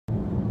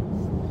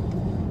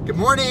Good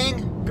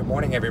morning. Good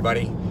morning,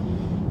 everybody.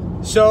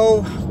 So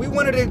we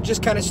wanted to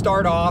just kind of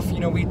start off,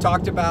 we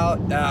talked about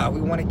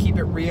we want to keep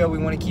it real, we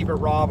want to keep it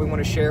raw, we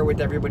want to share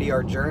with everybody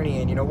our journey.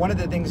 And one of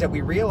the things that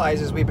we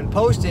realize is we've been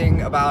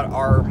posting about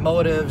our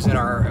motives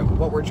and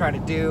what we're trying to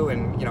do,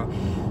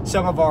 and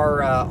some of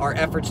our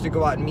efforts to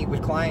go out and meet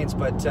with clients.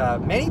 But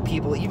many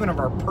people, even of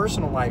our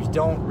personal lives,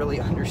 don't really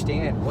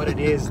understand what it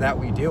is that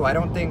we do. I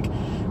don't think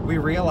we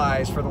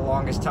realized for the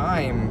longest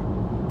time.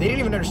 They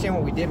didn't even understand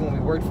what we did when we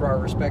worked for our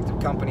respective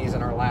companies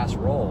in our last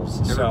roles.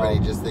 Everybody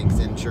just thinks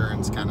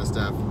insurance kind of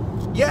stuff.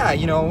 Yeah,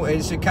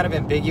 it's kind of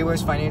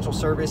ambiguous. Financial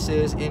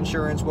services,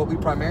 insurance. What we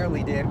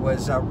primarily did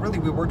was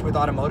we worked with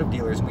automotive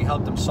dealers and we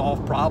helped them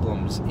solve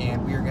problems.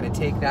 And we are going to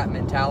take that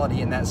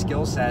mentality and that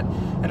skill set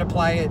and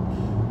apply it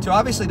to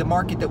obviously the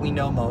market that we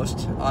know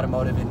most,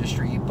 automotive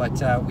industry.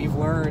 But we've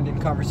learned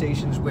in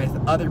conversations with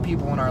other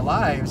people in our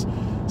lives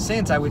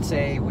since, I would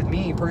say, with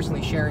me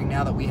personally sharing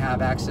now that we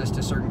have access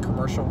to certain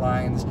commercial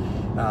lines,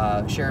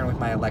 sharing with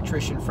my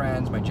electrician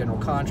friends, my general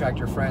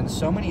contractor friends,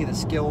 so many of the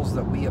skills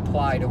that we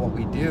apply to what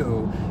we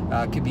do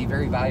could be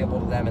very valuable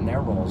to them in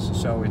their roles.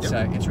 So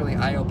it's really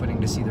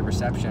eye-opening to see the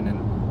reception.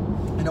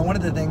 And one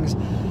of the things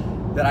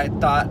that I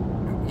thought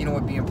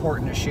would be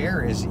important to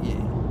share is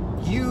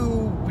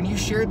when you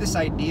shared this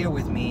idea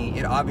with me,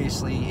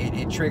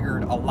 it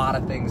triggered a lot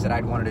of things that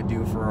I'd wanted to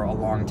do for a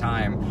long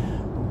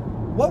time.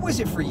 What was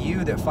it for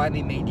you that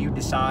finally made you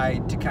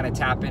decide to kind of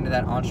tap into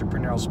that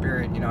entrepreneurial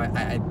spirit?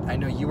 I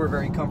know you were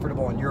very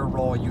comfortable in your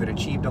role. You had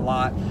achieved a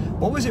lot.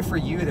 What was it for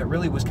you that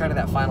really was kind of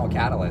that final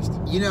catalyst?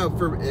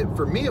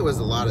 For me, it was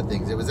a lot of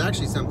things. It was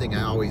actually something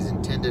I always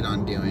intended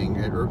on doing.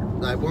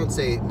 I won't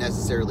say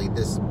necessarily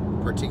this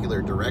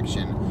particular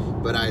direction,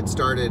 but I had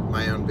started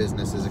my own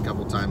businesses a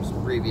couple times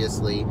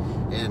previously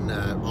and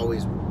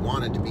always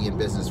wanted to be in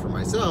business for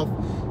myself.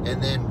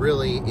 And then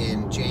really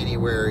in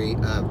January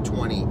of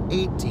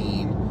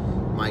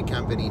 2018, my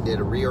company did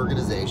a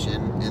reorganization,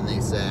 and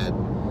they said,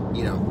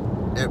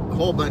 a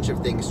whole bunch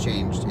of things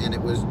changed, and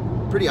it was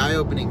pretty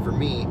eye-opening for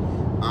me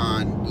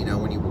on,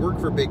 when you work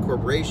for a big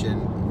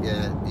corporation,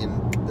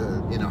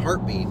 in a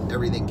heartbeat,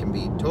 everything can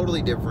be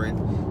totally different,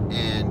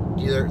 and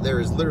there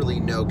is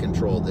literally no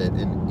control that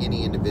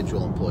any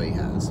individual employee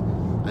has.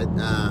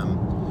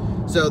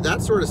 So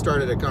that sort of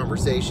started a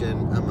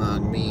conversation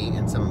among me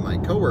and some of my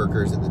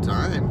coworkers at the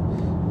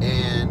time,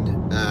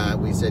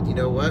 and we said,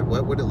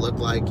 what would it look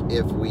like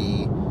if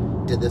we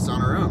did this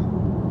on our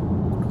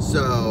own?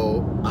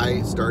 So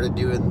I started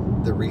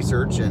doing the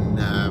research and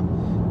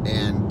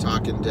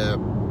talking to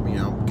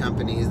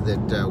companies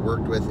that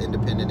worked with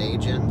independent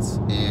agents,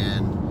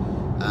 and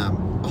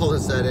all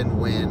of a sudden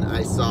when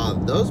I saw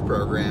those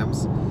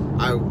programs,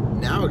 I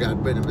now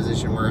got put in a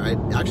position where I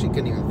actually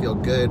couldn't even feel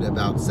good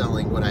about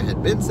selling what I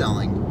had been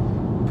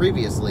selling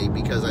previously,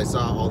 because I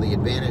saw all the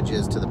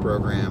advantages to the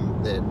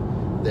program that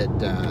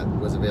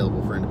was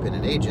available for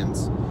independent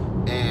agents.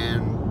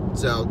 And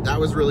so that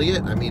was really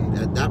it. I mean,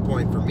 at that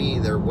point for me,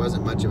 there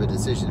wasn't much of a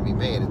decision to be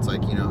made. It's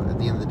like, at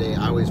the end of the day,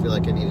 I always feel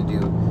like I need to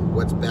do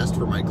what's best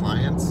for my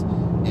clients,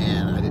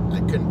 and I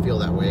couldn't feel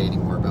that way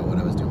anymore about what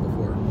I was doing before.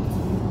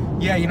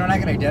 Yeah, and I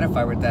can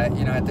identify with that.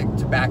 I think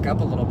to back up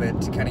a little bit,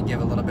 to kind of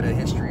give a little bit of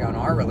history on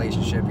our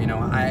relationship,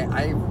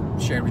 I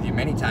shared with you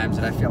many times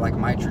that I feel like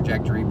my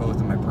trajectory, both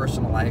in my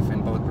personal life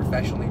and both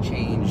professionally,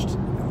 changed,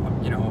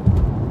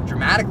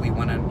 dramatically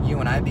when you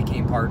and I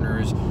became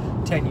partners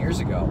 10 years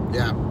ago.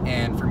 Yeah.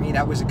 And for me,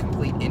 that was a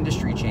complete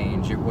industry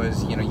change. It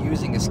was,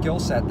 using a skill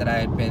set that I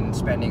had been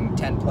spending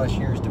 10 plus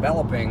years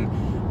developing,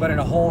 but in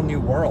a whole new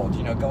world,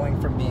 going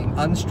from being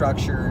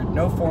unstructured,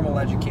 no formal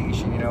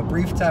education,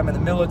 brief time in the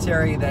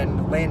military,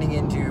 then landing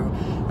into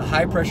a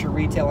high pressure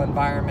retail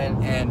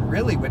environment, and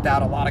really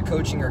without a lot of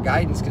coaching or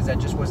guidance, because that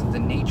just wasn't the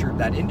nature of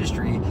that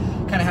industry,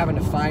 kind of having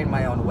to find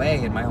my own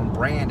way and my own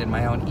brand and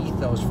my own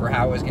ethos for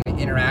how I was going to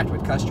interact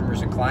with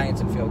customers and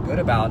clients and feel good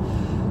about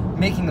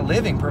making a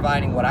living,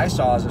 providing what I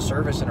saw as a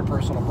service and a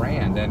personal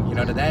brand. And,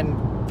 to then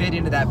fit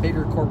into that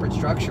bigger corporate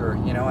structure,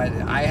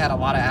 I had a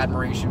lot of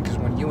admiration, because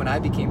when you and I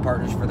became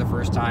partners for the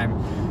first time,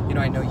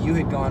 I know you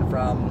had gone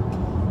from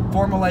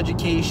formal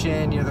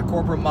education, the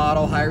corporate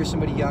model, hire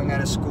somebody young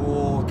out of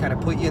school, kind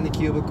of put you in the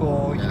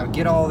cubicle,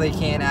 get all they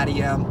can out of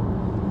you.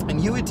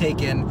 And you had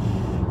taken,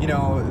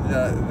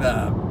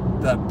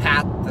 the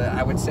path that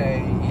I would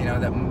say,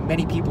 that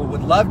many people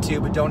would love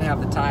to, but don't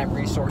have the time,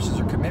 resources,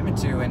 or commitment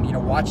to. And,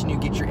 watching you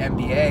get your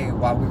MBA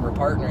while we were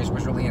partners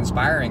was really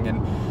inspiring.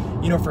 And,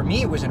 for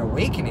me, it was an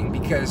awakening,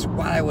 because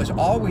while I was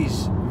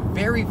always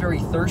very, very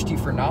thirsty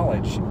for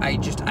knowledge, I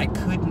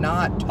could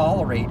not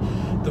tolerate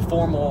the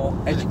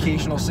formal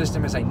educational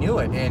system as I knew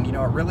it. And, it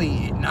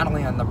really, not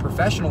only on the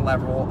professional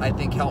level, I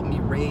think helped me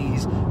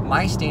raise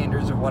my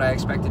standards of what I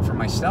expected for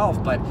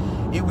myself, but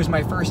it was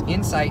my first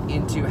insight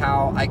into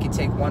how I could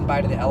take one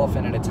bite of the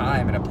elephant at a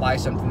time and apply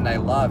something that I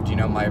loved,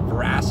 my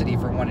veracity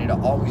for wanting to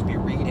always be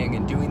reading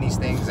and doing these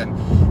things and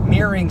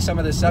mirroring some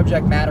of the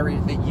subject matter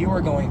that you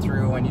are going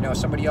through. And,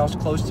 somebody else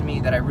close to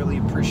me that I really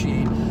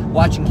appreciate,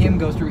 watching him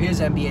go through his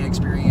MBA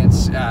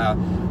experience,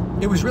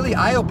 it was really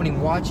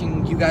eye-opening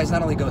watching you guys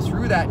not only go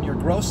through that in your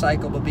growth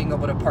cycle, but being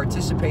able to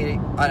participate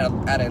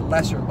at a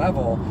lesser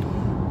level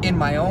in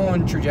my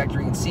own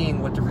trajectory and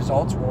seeing what the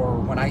results were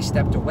when I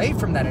stepped away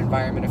from that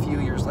environment a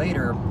few years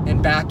later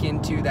and back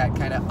into that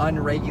kind of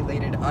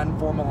unregulated,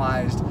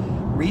 unformalized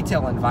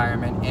retail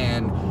environment,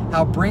 and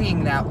how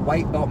bringing that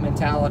white belt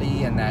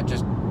mentality and that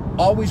just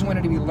always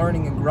wanted to be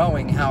learning and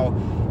growing, how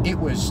it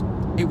was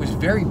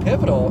very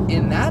pivotal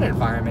in that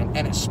environment,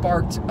 and it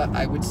sparked,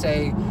 I would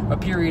say, a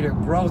period of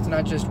growth,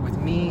 not just with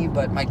me,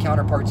 but my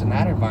counterparts in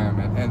that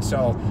environment. And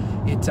so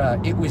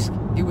it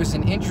was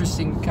an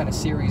interesting kind of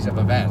series of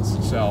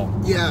events. So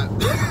yeah,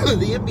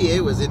 the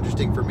MBA was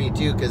interesting for me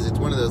too, because it's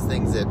one of those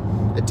things that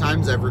at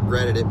times I've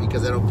regretted it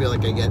because I don't feel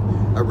like I get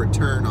a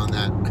return on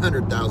that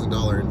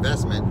 $100,000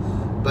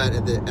 investment. But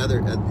at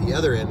the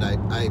other end,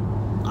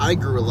 I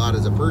grew a lot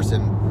as a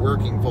person,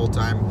 working full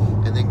time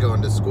and then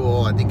going to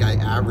school. I think I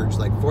averaged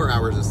like 4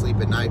 hours of sleep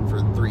at night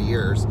for 3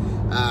 years.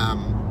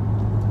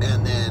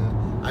 And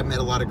then I met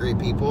a lot of great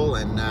people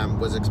and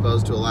was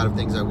exposed to a lot of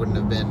things I wouldn't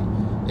have been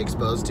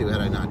exposed to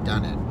had I not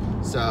done it.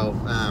 So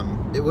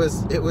it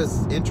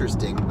was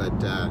interesting, but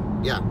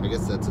yeah, I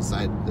guess that's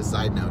the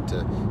side note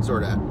to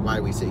sort of why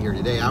we sit here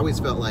today. I always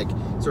felt like,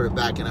 sort of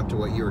backing up to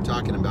what you were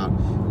talking about,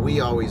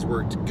 we always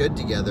worked good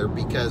together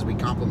because we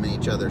complement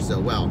each other so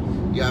well.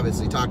 You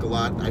obviously talk a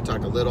lot, I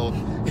talk a little.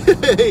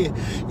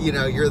 You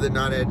know, you're the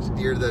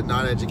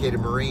non-educated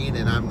Marine,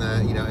 and I'm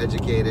the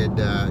educated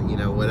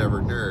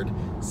whatever nerd.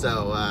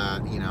 So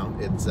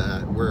it's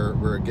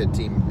we're a good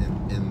team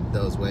in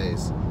those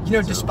ways.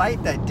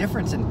 Despite that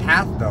difference in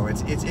path, though,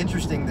 it's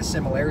interesting, the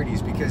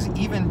similarities, because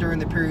even during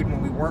the period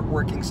when we weren't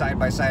working side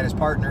by side as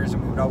partners,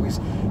 and we would always,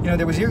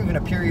 there was even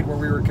a period where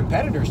we were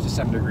competitors to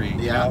some degree.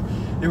 Yeah.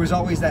 There was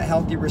always that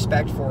healthy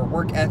respect for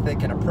work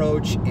ethic and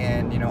approach,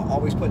 and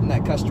always putting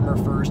that customer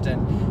first,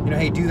 and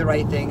hey, do the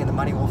right thing, and the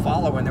money will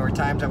follow. And there were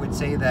times I would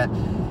say that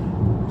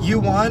you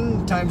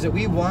won, times that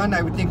we won.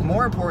 I would think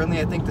more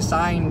importantly, I think the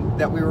sign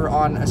that we were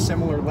on a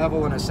similar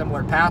level and a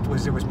similar path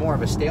was there was more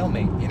of a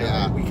stalemate.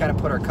 Yeah. We kind of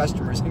put our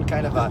customers in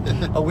kind of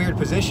a weird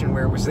position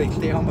where it was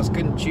they almost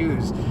couldn't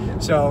choose.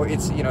 So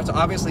it's it's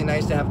obviously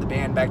nice to have the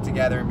band back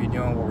together and be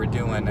doing what we're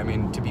doing. I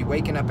mean, to be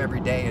waking up every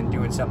day and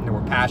doing something that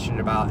we're passionate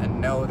about and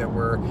know that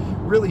we're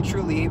really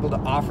truly able to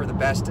offer the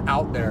best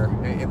out there,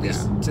 at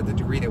least to the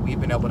degree that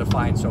we've been able to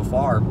find so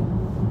far.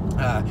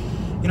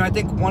 I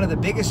think one of the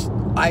biggest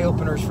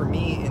eye-openers for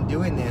me in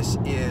doing this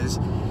is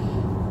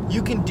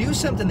you can do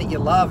something that you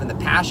love and the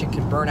passion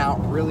can burn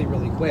out really,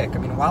 really quick. I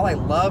mean, while I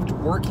loved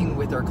working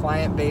with our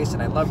client base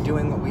and I loved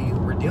doing what we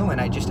were doing,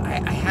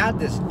 I had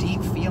this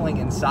deep feeling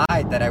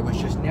inside that I was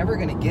just never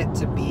going to get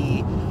to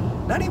be,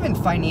 not even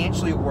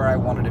financially where I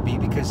wanted to be,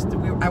 because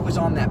I was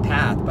on that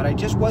path, but I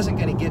just wasn't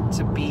going to get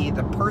to be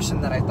the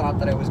person that I thought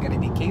that I was going to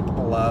be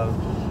capable of.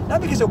 Not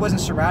because I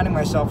wasn't surrounding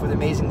myself with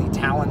amazingly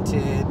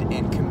talented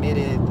and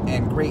committed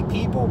and great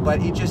people,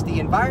 but the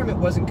environment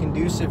wasn't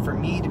conducive for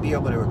me to be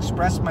able to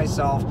express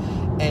myself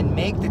and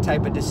make the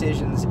type of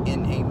decisions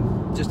in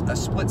just a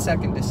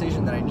split-second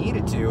decision that I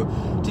needed to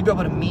be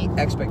able to meet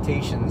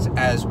expectations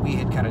as we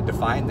had kind of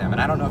defined them.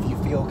 And I don't know if you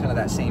feel kind of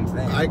that same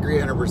thing. I agree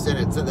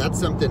 100%. That's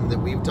something that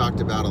we've talked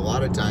about a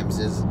lot of times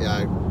is,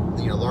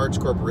 large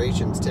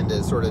corporations tend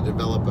to sort of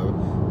develop the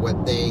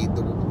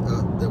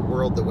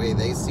world the way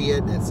they see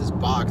it, and it's this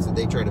box that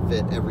they try to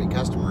fit every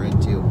customer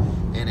into,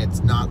 and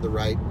it's not the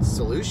right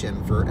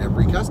solution for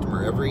every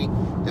customer. Every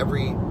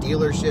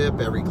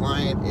dealership, every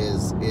client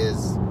is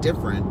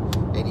different,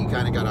 and you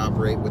kind of got to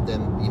operate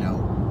within,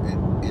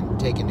 and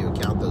take into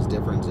account those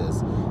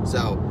differences.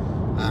 So,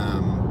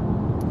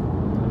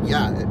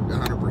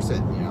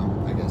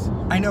 100%, I guess.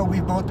 I know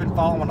we've both been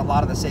following a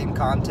lot of the same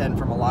content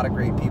from a lot of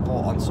great people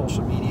on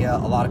social media,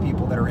 a lot of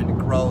people that are into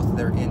growth,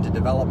 they're into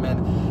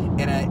development,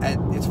 and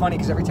it's funny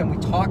because every time we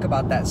talk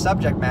about that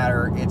subject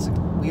matter,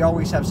 we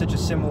always have such a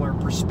similar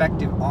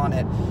perspective on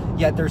it,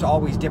 yet there's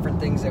always different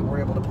things that we're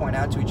able to point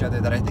out to each other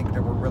that I think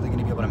that we're really going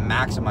to be able to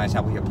maximize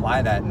how we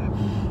apply that. And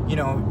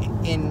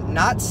in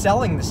not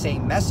selling the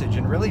same message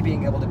and really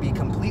being able to be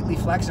completely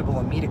flexible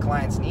and meet a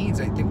client's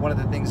needs, I think one of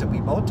the things that we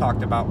both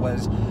talked about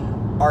was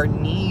our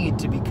need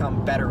to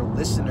become better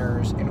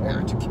listeners in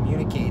order to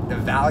communicate the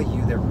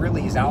value that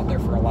really is out there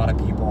for a lot of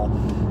people.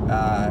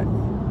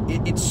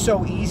 It's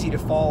so easy to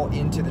fall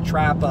into the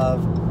trap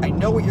of, I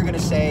know what you're going to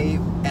say,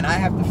 and I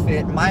have to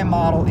fit my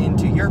model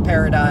into your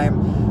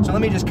paradigm, so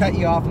let me just cut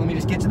you off and let me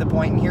just get to the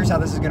point, and here's how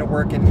this is going to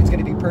work, and it's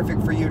going to be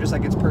perfect for you just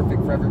like it's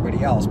perfect for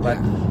everybody else. But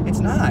it's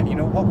not.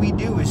 What we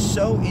do is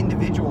so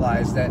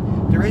individualized that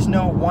there is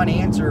no one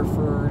answer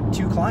for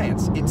two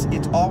clients.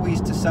 It's always,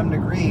 to some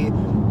degree,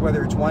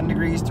 whether it's 1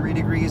 degree, 3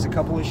 degrees, a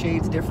couple of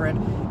shades different,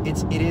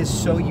 it is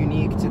so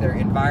unique to their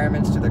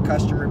environments, to their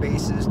customer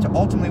bases, to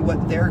ultimately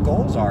what their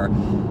goals are.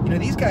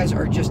 These guys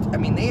are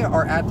they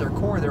are at their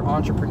core, they're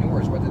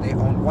entrepreneurs, whether they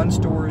own 1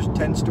 stores,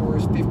 10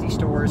 stores, 50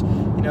 stores,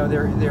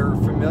 they're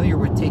familiar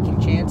with taking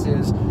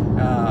chances,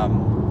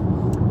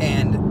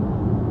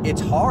 and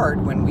it's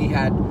hard when we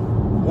had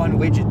one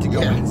widget to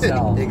go in and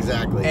sell.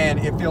 Exactly. And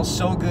it feels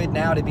so good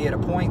now to be at a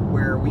point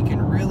where we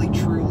can really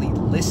truly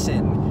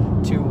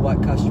listen to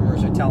what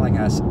customers are telling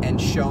us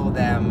and show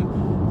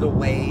them the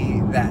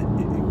way that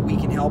we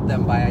can help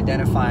them by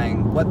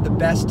identifying what the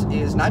best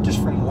is, not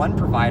just from one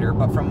provider,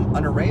 but from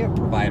an array of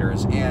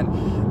providers.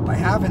 And by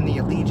having the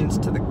allegiance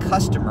to the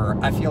customer,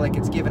 I feel like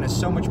it's given us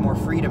so much more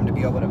freedom to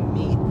be able to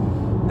meet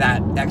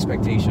that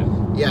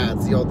expectation. Yeah,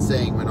 it's the old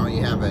saying, when all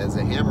you have is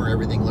a hammer,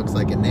 everything looks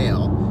like a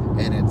nail.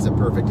 And it's a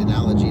perfect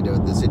analogy to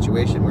the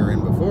situation we were in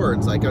before.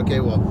 It's like,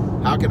 okay, well,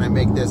 how can I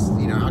make this,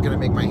 how can I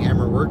make my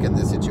hammer work in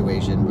this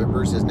situation? But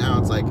versus now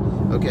it's like,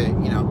 okay,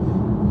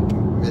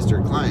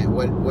 Mr. Client,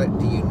 what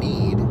do you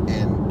need?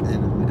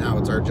 And now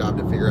it's our job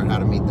to figure out how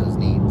to meet those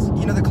needs.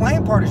 The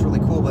client part is really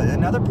cool, but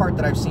another part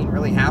that I've seen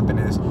really happen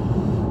is,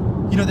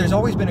 there's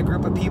always been a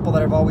group of people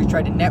that I've always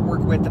tried to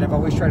network with, that I've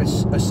always tried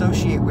to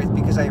associate with,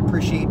 because I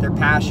appreciate their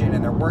passion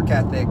and their work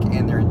ethic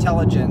and their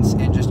intelligence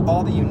and just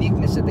all the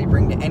uniqueness that they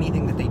bring to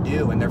anything that they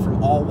do. And they're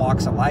from all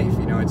walks of life.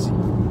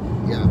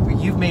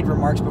 You've made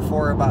remarks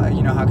before about,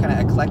 how kind of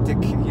eclectic,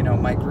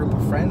 my group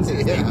of friends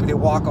is. Yeah. They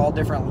walk all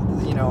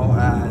different,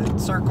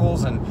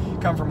 circles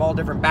and come from all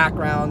different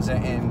backgrounds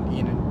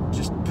and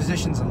just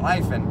positions in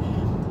life.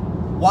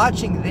 And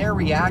watching their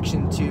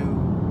reaction to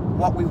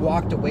what we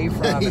walked away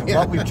from and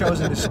what we've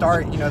chosen to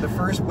start, the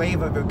first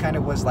wave of it kind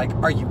of was like,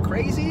 are you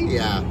crazy?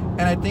 Yeah.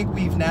 And I think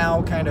we've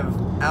now kind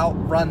of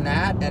outrun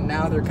that, and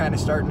now they're kind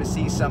of starting to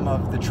see some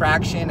of the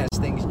traction as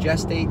things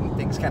gestate and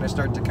things kind of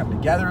start to come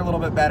together a little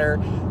bit better.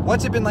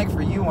 What's it been like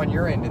for you on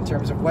your end in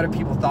terms of what have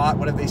people thought?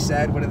 What have they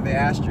said? What have they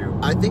asked you?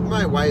 I think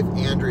my wife,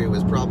 Andrea,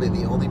 was probably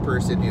the only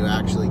person who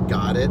actually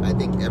got it. I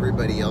think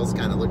everybody else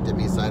kind of looked at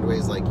me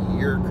sideways like,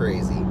 you're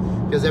crazy.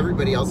 Because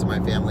everybody else in my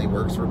family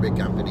works for big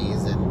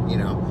companies, and,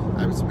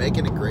 I was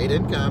making a great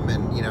income,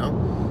 and,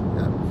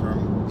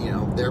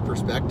 from, their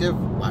perspective,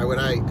 why would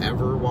I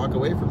ever walk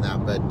away from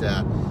that?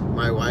 But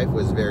my wife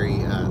was very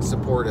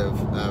supportive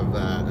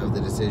of the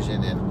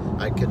decision,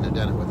 and I couldn't have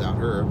done it without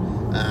her.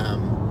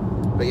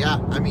 But yeah,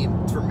 I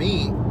mean, for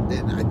me,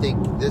 and I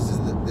think this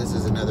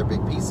is another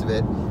big piece of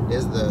it,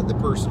 is the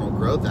personal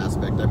growth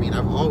aspect. I mean,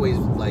 I've always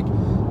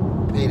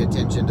paid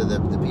attention to the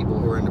people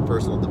who are into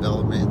personal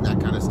development and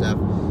that kind of stuff.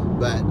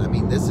 But I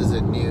mean, this is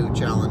a new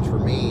challenge for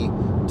me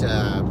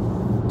to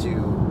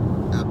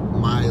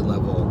my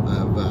level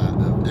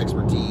of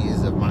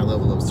expertise, of my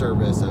level of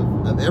service,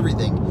 of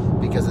everything.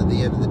 Because at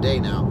the end of the day,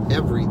 now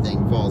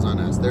everything falls on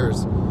us.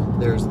 There's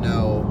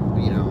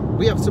no,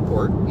 we have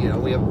support.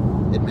 We have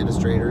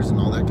administrators and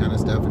all that kind of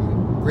stuff,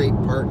 and great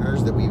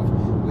partners that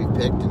we've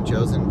picked and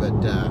chosen.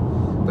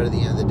 But at the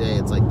end of the day,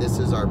 it's like, this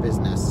is our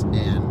business,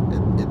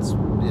 and it's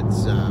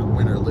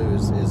win or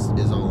lose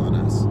is all on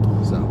us.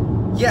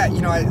 So yeah,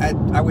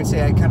 I would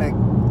say I kind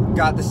of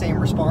got the same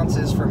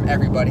responses from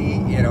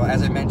everybody.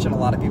 As I mentioned, a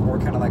lot of people were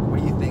kind of like, what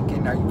are you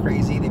thinking? Are you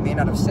crazy? They may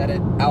not have said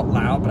it out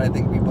loud, but I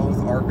think we both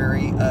are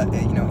very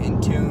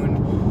in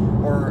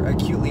tune or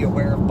acutely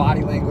aware of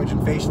body language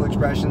and facial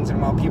expressions.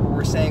 And while people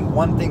were saying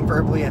one thing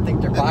verbally, I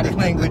think their body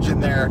language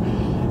and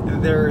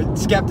their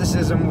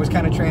skepticism was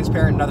kind of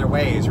transparent in other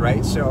ways,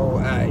 right? So,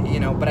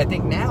 but I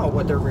think now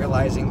what they're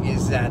realizing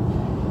is that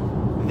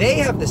they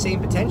have the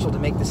same potential to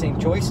make the same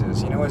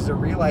choices, as they're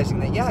realizing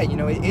that,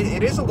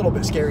 it is a little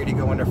bit scary to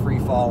go into free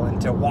fall and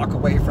to walk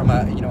away from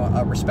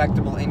a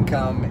respectable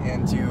income,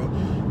 and to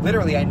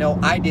literally, I know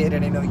I did,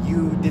 and I know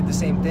you did the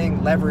same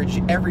thing,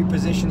 leverage every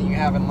position that you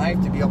have in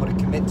life to be able to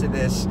commit to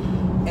this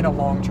in a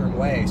long-term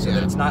way, so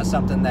that it's not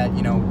something that,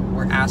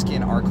 we're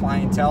asking our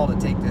clientele to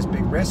take this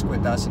big risk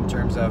with us in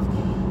terms of,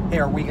 hey,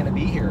 are we going to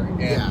be here?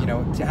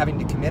 And, to having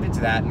to commit it to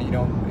that.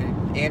 And,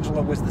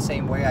 Angela was the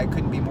same way. I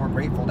couldn't be more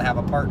grateful to have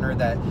a partner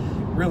that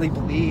really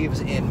believes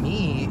in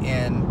me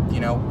and,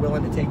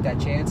 willing to take that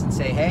chance and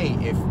say, hey,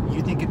 if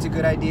you think it's a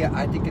good idea,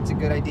 I think it's a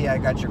good idea, I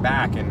got your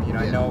back. And,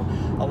 I know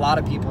a lot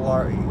of people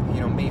are,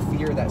 may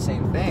fear that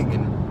same thing.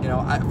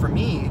 And, for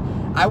me,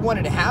 I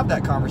wanted to have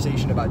that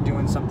conversation about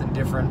doing something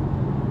different,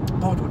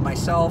 both with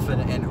myself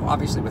and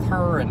obviously with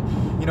her, and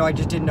I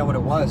just didn't know what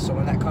it was. So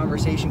when that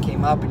conversation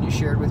came up and you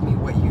shared with me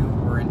what you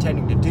were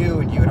intending to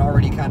do, and you had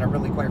already kind of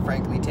really, quite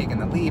frankly, taken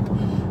the leap,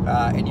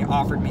 and you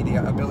offered me the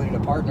ability to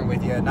partner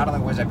with you, not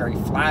only was I very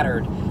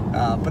flattered,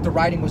 but the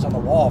writing was on the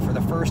wall. For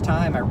the first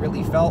time, I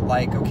really felt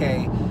like,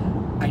 okay,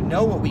 I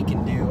know what we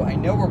can do. I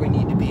know where we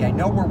need to be. I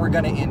know where we're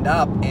going to end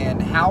up,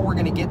 and how we're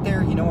going to get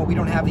there. You know what? We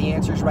don't have the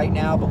answers right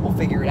now, but we'll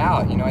figure it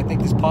out. I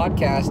think this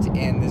podcast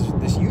and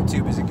this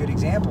YouTube is a good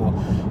example.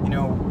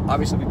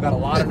 Obviously we've got a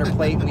lot on our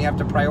plate and we have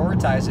to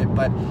prioritize it,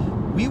 but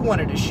we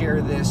wanted to share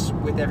this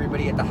with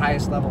everybody at the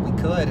highest level we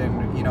could.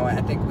 And,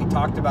 I think we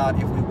talked about,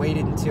 if we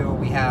waited until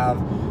we have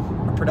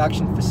a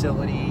production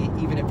facility,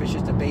 even if it's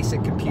just a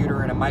basic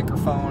computer and a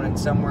microphone and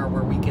somewhere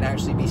where we can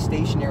actually be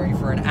stationary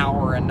for an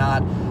hour and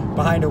not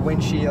behind a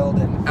windshield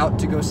and out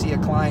to go see a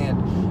client,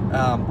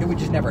 it would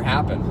just never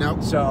happen.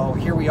 Nope. So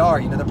here we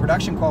are. The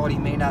production quality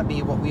may not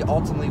be what we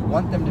ultimately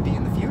want them to be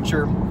in the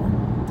future,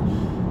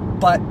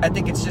 But I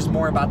think it's just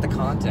more about the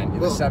content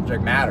and the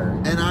subject matter.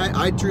 And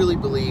I truly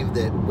believe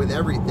that with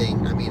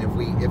everything, I mean,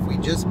 if we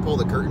just pull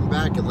the curtain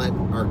back and let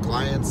our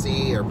clients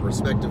see, our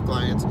prospective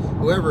clients,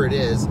 whoever it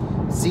is,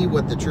 see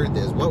what the truth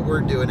is, what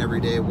we're doing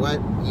every day, what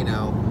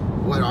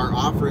our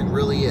offering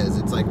really is.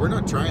 It's like we're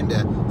not trying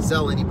to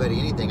sell anybody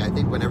anything. I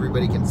think when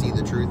everybody can see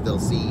the truth, they'll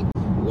see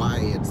why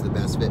it's the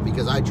best fit,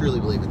 because I truly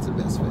believe it's the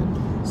best fit.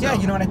 So. Yeah,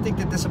 and I think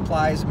that this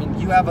applies. I mean,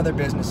 you have other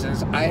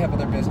businesses, I have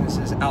other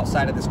businesses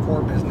outside of this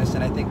core business,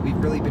 and I think we've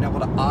really been able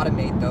to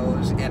automate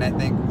those. And I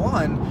think,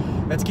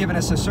 one, that's given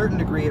us a certain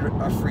degree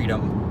of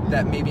freedom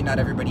that maybe not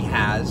everybody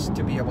has,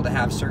 to be able to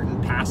have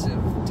certain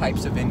passive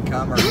types of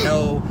income, or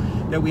know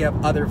that we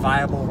have other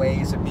viable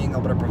ways of being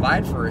able to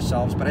provide for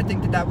ourselves. But I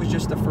think that was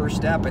just the first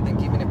step. I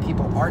think even if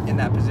people aren't in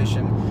that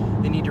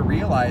position, they need to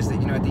realize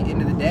that, at the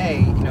end of the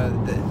day,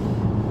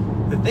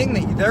 the thing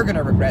that they're going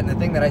to regret, and the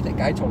thing that I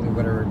think I totally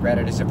would have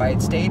regretted, is if I had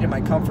stayed in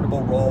my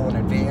comfortable role and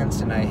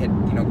advanced, and I had,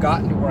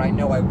 gotten to where I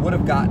know I would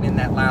have gotten in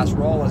that last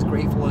role, as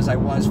grateful as I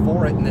was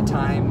for it and the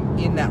time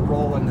in that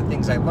role and the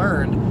things I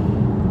learned,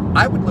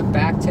 I would look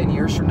back 10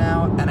 years from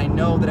now, and I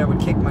know that I would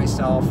kick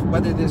myself,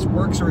 whether this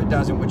works or it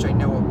doesn't, which I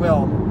know it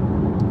will,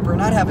 for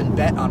not having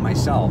bet on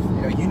myself.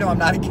 I'm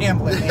not a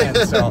gambling man,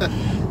 so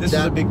this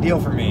is a big deal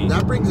for me.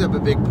 That brings up a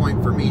big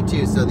point for me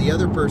too. So the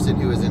other person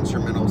who was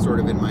instrumental sort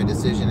of in my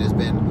decision has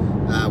been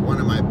one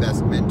of my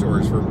best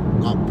mentors for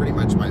pretty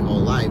much my whole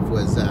life,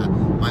 was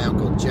my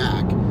Uncle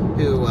Jack,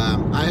 who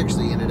I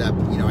actually ended up,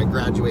 I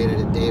graduated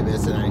at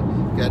Davis and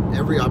I got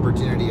every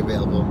opportunity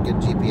available, good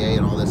GPA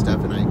and all this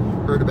stuff, and I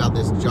heard about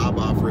this job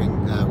offering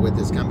with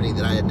this company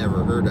that I had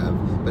never heard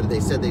of, but they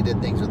said they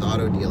did things with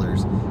auto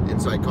dealers.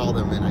 And so I called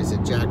him and I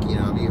said, Jack,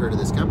 have you heard of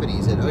this company?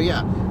 He said, oh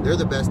yeah, they're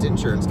the best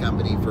insurance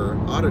company for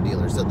auto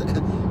dealers. So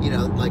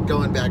like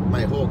going back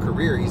my whole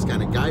career, he's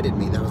kind of guided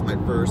me. That was my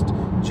first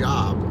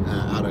job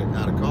out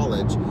of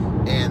college.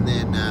 And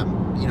then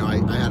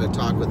I had a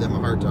talk with him, a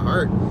heart to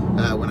heart,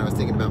 when I was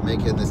thinking about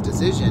making this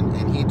decision,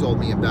 and he told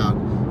me about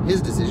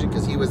his decision,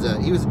 because he was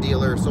a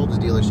dealer, sold his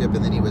dealership,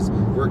 and then he was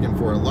working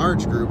for a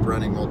large group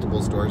running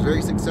multiple stores,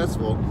 very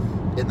successful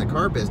in the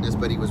car business,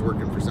 but he was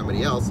working for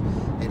somebody else.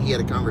 And he had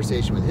a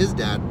conversation with his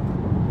dad,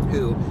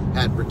 who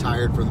had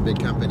retired from the big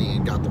company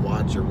and got the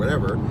watch or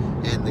whatever,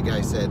 and the guy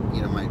said,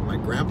 my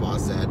grandpa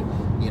said,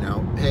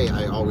 hey,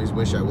 I always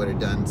wish I would have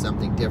done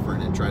something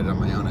different and tried it on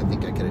my own. I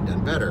think I could have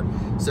done better.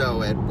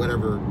 So at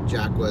whatever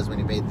Jack was when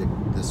he made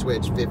the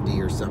switch, 50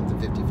 or something,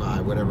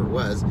 55, whatever it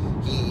was,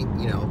 he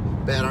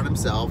bet on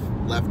himself,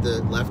 left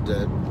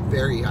a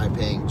very high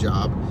paying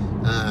job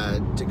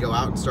to go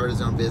out and start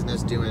his own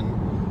business, doing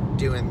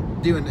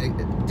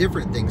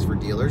different things for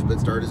dealers, but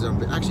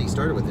he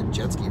started with a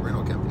jet ski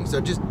rental company.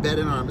 So just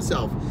betting on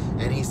himself.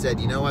 And he said,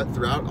 you know what,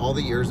 throughout all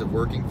the years of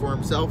working for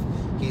himself,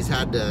 he's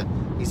had to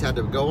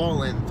go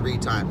all in 3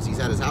 times. He's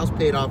had his house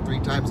paid off 3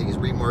 times, and he's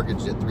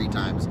remortgaged it 3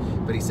 times.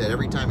 But he said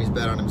every time he's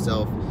bet on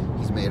himself,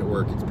 he's made it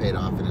work, it's paid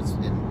off,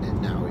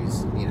 and now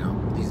he's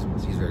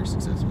very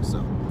successful.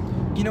 So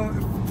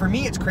for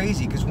me, it's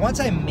crazy, because once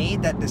I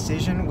made that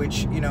decision,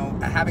 which,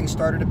 having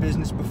started a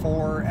business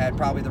before at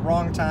probably the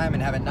wrong time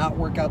and having not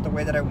worked out the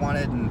way that I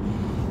wanted, and,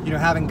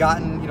 having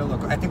gotten,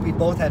 look, I think we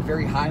both had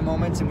very high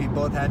moments, and we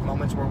both had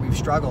moments where we've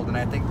struggled, and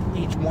I think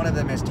each one of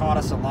them has taught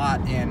us a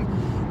lot. And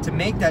to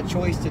make that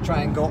choice to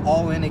try and go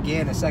all in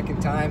again a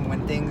second time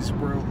when things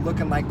were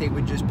looking like they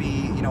would just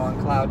be,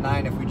 on cloud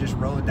 9 if we just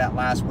rode that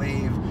last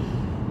wave,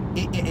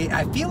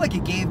 I feel like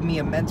it gave me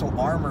a mental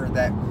armor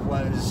that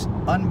was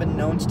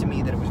unbeknownst to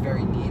me that it was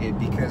very needed,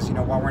 because,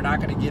 while we're not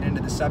going to get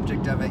into the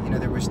subject of it,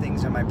 there was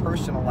things in my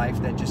personal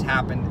life that just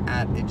happened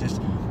it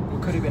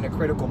could have been a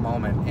critical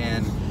moment.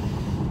 And,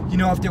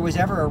 if there was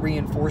ever a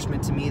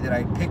reinforcement to me that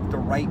I picked the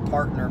right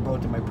partner,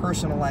 both in my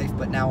personal life,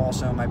 but now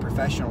also in my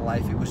professional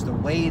life, it was the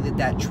way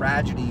that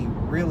tragedy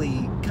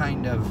really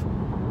kind of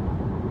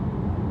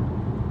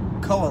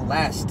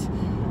coalesced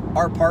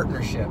our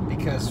partnership,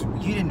 because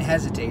you didn't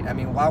hesitate. I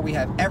mean, while we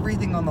have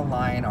everything on the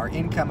line, our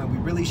income, and we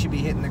really should be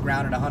hitting the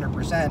ground at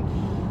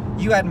 100%,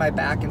 you had my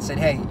back and said,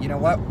 hey, you know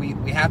what, we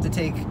have to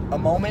take a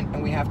moment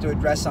and we have to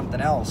address something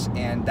else.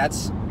 And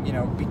that's,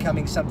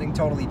 becoming something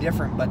totally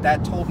different, but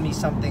that told me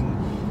something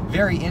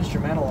very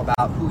instrumental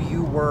about who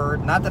you were.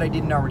 Not that I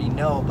didn't already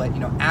know, but,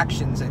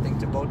 actions, I think,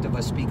 to both of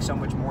us speak so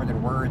much more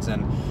than words.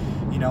 And,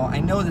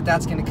 I know that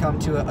that's going to come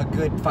to a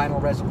good final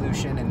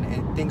resolution,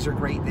 and things are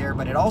great there,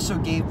 but it also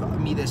gave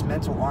me this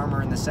mental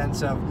armor in the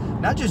sense of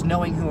not just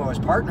knowing who I was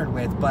partnered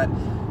with, but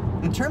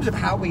in terms of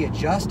how we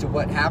adjust to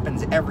what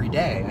happens every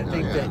day. I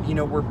think that,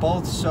 we're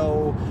both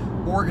so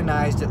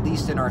organized, at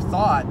least in our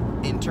thought,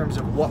 in terms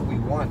of what we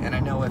want. And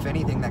I know if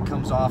anything that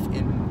comes off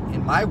in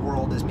my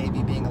world as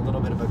maybe being a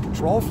little bit of a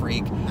control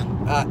freak,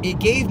 it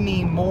gave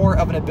me more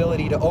of an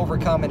ability to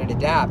overcome and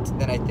adapt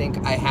than I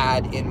think I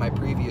had in my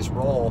previous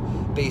role,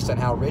 based on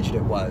how rigid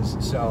it was.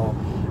 So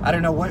I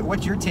don't know,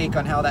 what's your take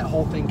on how that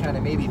whole thing kind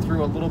of maybe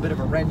threw a little bit of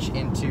a wrench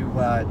into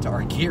to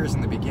our gears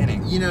in the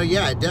beginning?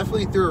 It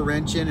definitely threw a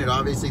wrench in. It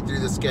obviously threw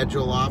the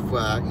schedule off,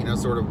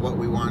 sort of what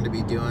we wanted to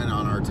be doing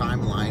on our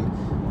timeline.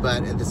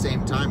 but at the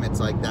same time, it's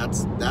like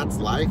that's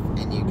life,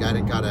 and you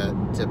gotta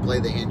to play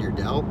the hand you're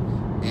dealt.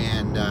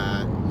 And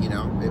you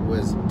know, it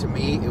was, to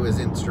me, it was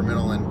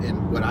instrumental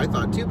in what I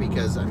thought too,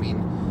 because I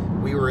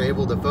mean, we were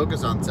able to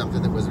focus on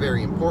something that was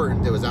very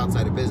important, that was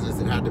outside of business,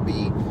 that had to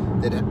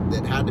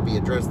be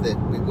addressed, that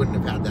we wouldn't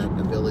have had that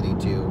ability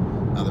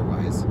to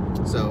otherwise.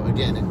 So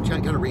again, it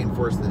kind of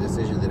reinforced the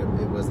decision that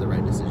it was the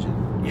right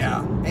decision.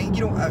 Yeah, and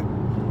you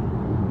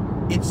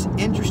know, it's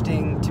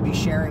interesting to be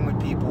sharing with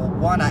people.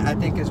 One, I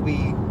think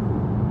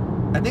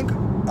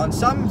on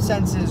some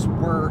senses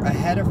we're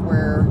ahead of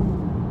where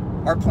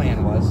our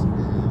plan was.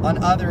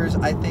 On others,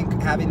 I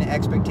think having the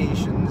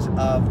expectations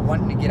of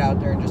wanting to get out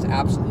there and just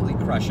absolutely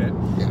crush it.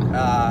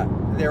 Yeah.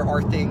 There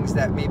are things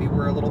that maybe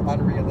were a little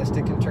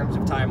unrealistic in terms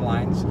of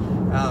timelines.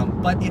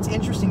 But it's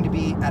interesting to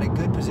be at a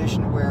good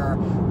position where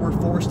we're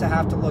forced to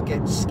have to look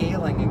at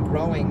scaling and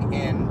growing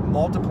and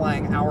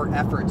multiplying our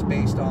efforts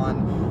based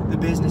on the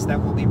business that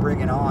we'll be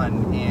bringing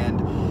on.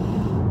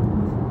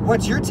 And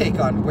what's your take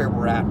on where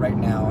we're at right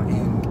now?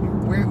 And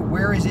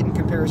where is it in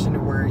comparison to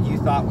where you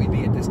thought we'd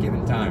be at this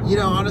given time? You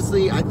know,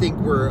 honestly, I think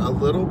we're a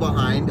little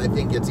behind. I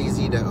think it's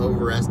easy to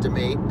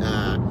overestimate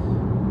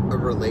a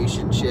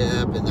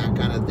relationship and that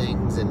kind of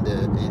things, and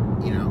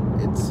you know,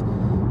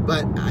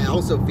 but I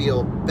also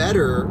feel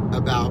better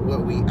about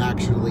what we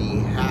actually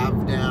have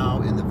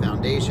now and the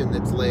foundation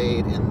that's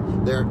laid,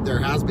 and there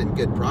has been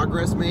good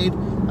progress made.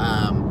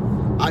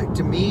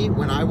 To me,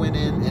 when I went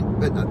in,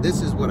 but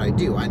this is what I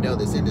do. I know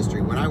this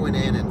industry. When I went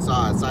in and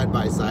saw a side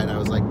by side, I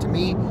was like, to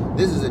me,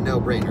 this is a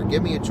no-brainer.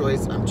 Give me a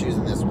choice. I'm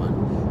choosing this one.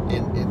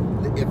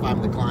 And if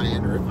I'm the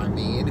client, or if I'm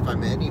me, and if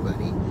I'm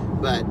anybody,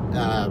 but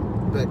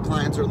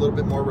clients are a little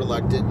bit more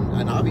reluctant,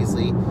 and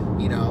obviously,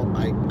 you know,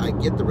 I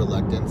get the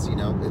reluctance. You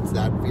know, it's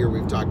that fear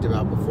we've talked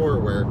about before,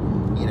 where,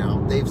 you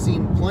know, they've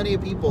seen plenty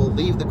of people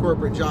leave the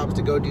corporate jobs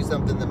to go do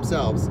something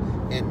themselves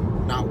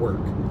and not work.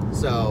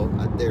 So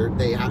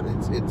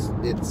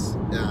it's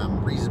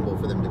reasonable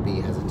for them to be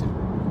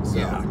hesitant. So.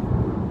 Yeah.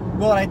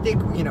 Well, I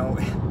think, you know,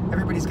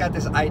 everybody's got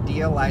this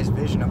idealized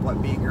vision of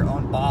what being your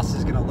own boss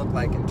is going to look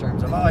like in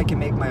terms of, oh, I can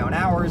make my own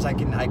hours, I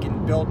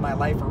can build my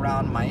life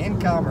around my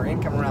income, or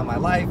income around my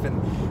life,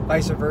 and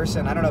vice versa.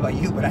 And I don't know about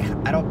you, but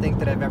I don't think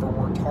that I've ever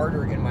worked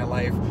harder in my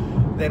life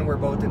than we're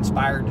both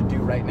inspired to do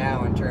right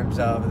now, in terms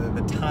of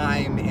the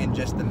time and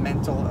just the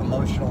mental,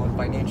 emotional, and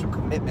financial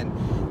commitment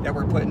that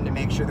we're putting to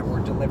make sure that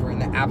we're delivering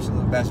the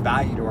absolute best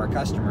value to our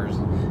customers.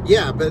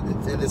 Yeah, but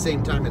at the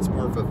same time, it's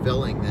more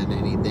fulfilling than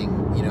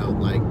anything, you know,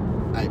 like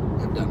I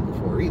have done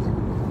before either.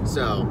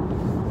 So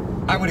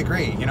I would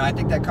agree. You know, I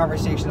think that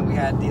conversation that we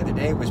had the other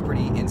day was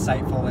pretty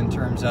insightful, in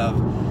terms of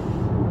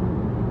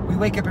we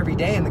wake up every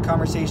day and the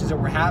conversations that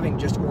we're having,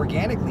 just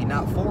organically,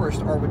 not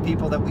forced, are with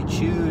people that we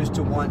choose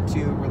to want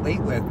to relate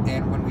with.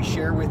 And when we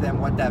share with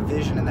them what that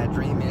vision and that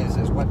dream is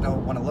what they'll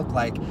want to look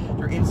like,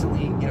 they're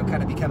instantly, you know,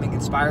 kind of becoming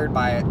inspired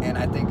by it. And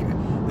I think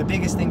the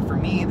biggest thing for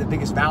me, the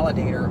biggest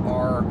validator,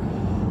 are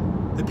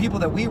the people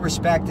that we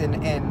respect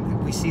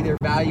and we see their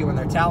value and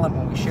their talent.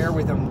 When we share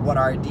with them what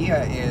our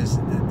idea is,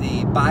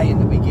 the buy-in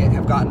that we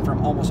have gotten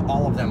from almost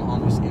all of them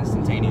almost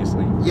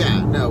instantaneously.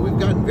 Yeah, no, we've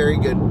gotten very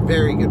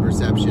good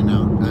reception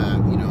out,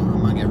 you know,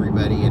 among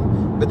everybody.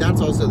 But that's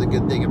also the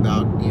good thing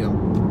about, you know,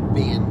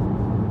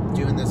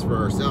 doing this for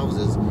ourselves,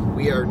 is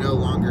we are no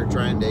longer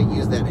trying to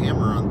use that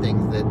hammer on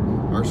things that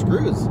are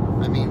screws.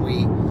 I mean,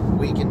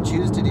 we can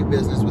choose to do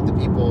business with the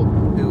people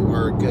who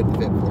are a good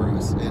fit for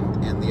us,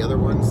 and the other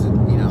ones,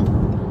 you know,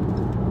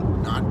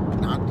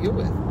 not deal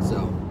with.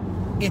 So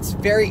it's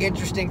very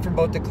interesting from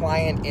both the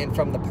client and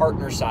from the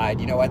partner side.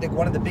 You know, I think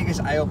one of the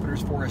biggest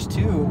eye-openers for us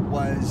too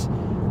was,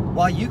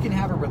 while you can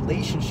have a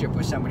relationship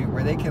with somebody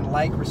where they can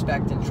like,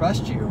 respect, and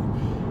trust you,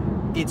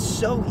 it's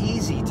so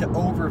easy to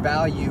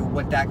overvalue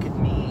what that could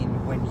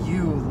mean when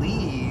you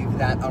leave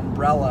that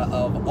umbrella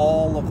of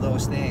all of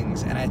those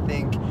things. And I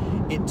think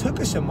it took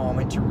us a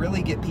moment to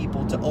really get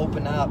people to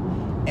open up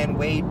and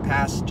wade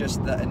past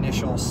just the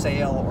initial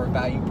sale or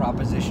value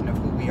proposition of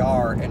who we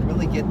are, and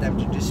really get them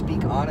to just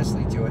speak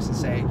honestly to us and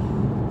say,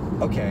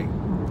 okay,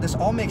 this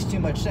all makes too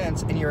much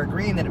sense, and you're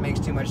agreeing that it makes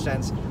too much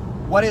sense.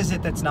 What is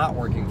it that's not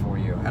working for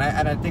you?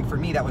 And I think for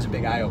me, that was a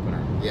big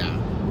eye-opener. Yeah.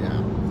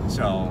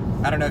 So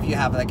I don't know if you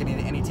have like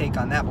any take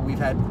on that, but we've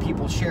had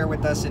people share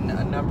with us in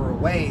a number of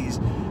ways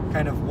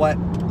kind of what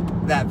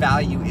that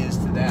value is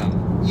to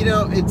them. You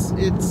know,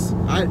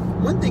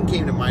 one thing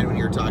came to mind when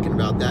you were talking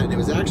about that, and it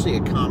was actually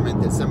a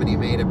comment that somebody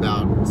made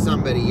about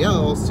somebody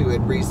else who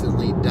had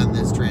recently done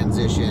this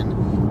transition,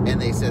 and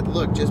they said,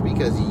 look, just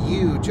because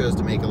you chose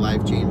to make a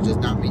life change does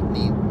not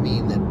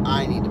mean that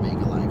I need to make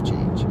a life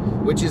change,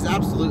 which is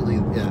absolutely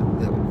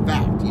the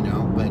fact, you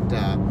know. But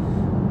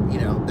you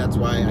know, that's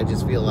why I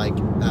just feel like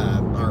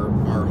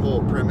our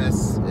whole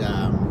premise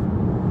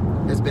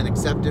has been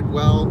accepted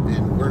well,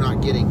 and we're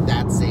not getting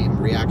that same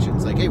reaction.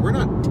 It's like, hey, we're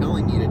not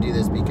telling you to do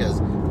this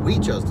because we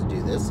chose to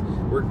do this.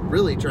 We're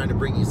really trying to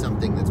bring you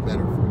something that's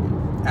better for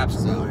you.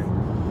 Absolutely.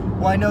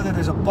 Well, I know that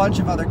there's a bunch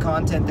of other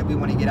content that we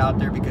want to get out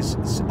there, because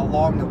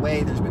along the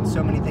way there's been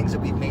so many things that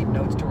we've made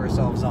notes to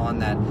ourselves on,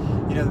 that,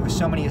 you know, there were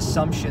so many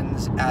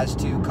assumptions as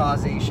to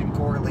causation,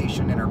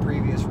 correlation in our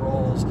previous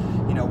roles,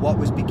 you know, what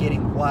was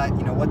begetting what,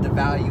 you know, what the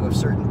value of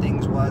certain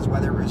things was,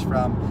 whether it was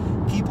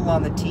from people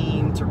on the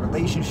team to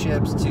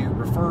relationships to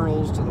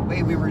referrals to the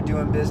way we were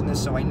doing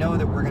business. So I know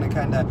that we're going to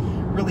kind of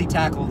really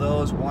tackle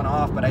those one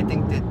off, but I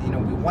think that, you know,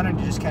 we wanted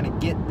to just kind of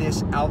get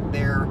this out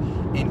there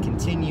and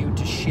continue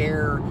to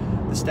share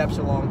the steps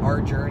along our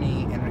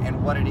journey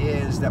and what it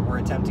is that we're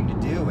attempting to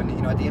do. And,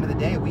 you know, at the end of the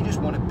day, we just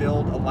want to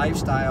build a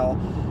lifestyle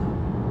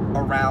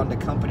around a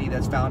company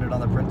that's founded on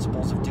the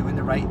principles of doing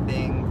the right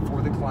thing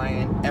for the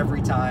client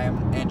every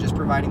time, and just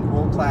providing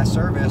world-class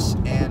service,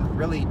 and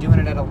really doing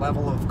it at a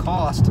level of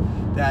cost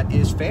that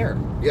is fair.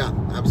 Yeah,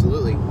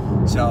 absolutely.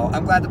 So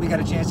I'm glad that we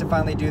got a chance to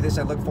finally do this.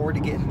 I look forward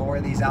to getting more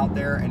of these out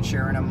there and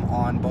sharing them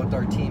on both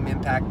our Team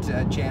Impact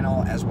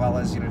channel, as well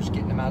as, you know, just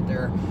getting them out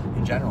there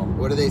in general.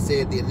 What do they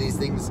say at the end of these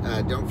things?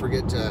 Don't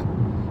forget to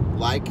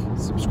like,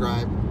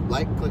 subscribe,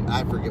 click,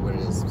 I forget what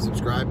it is.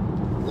 Subscribe,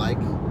 like,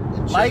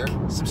 and share.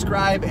 Like,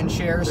 subscribe, and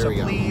share. So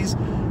please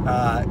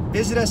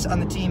visit us on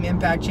the Team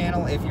Impact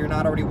channel. If you're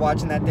not already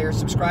watching that there,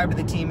 subscribe to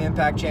the Team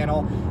Impact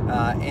channel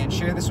and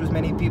share this with as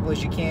many people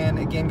as you can.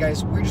 Again,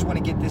 guys, we just want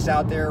to get this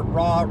out there,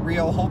 raw,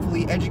 real,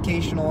 hopefully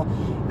educational,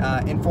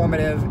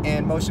 informative,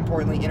 and most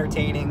importantly,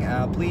 entertaining.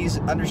 Please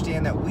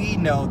understand that we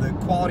know the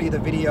quality of the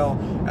video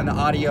and the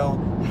audio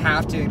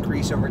have to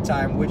increase over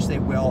time, which they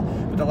will.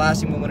 But the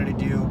last thing we wanted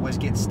to do was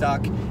get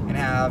stuck and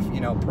have, you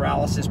know,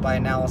 paralysis by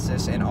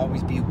analysis, and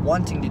always be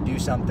wanting to do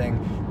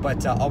something,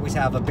 but always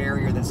have a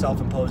barrier that's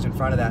self-imposed in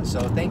front of that.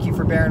 So thank you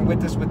for bearing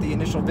with us with the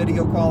initial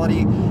video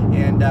quality,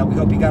 and we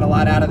hope you got a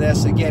lot out of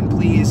this. Again,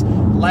 please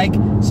like,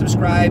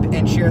 subscribe,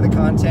 and share the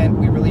content.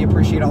 We really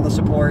appreciate all the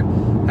support.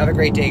 Have a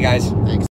great day, guys. Thanks.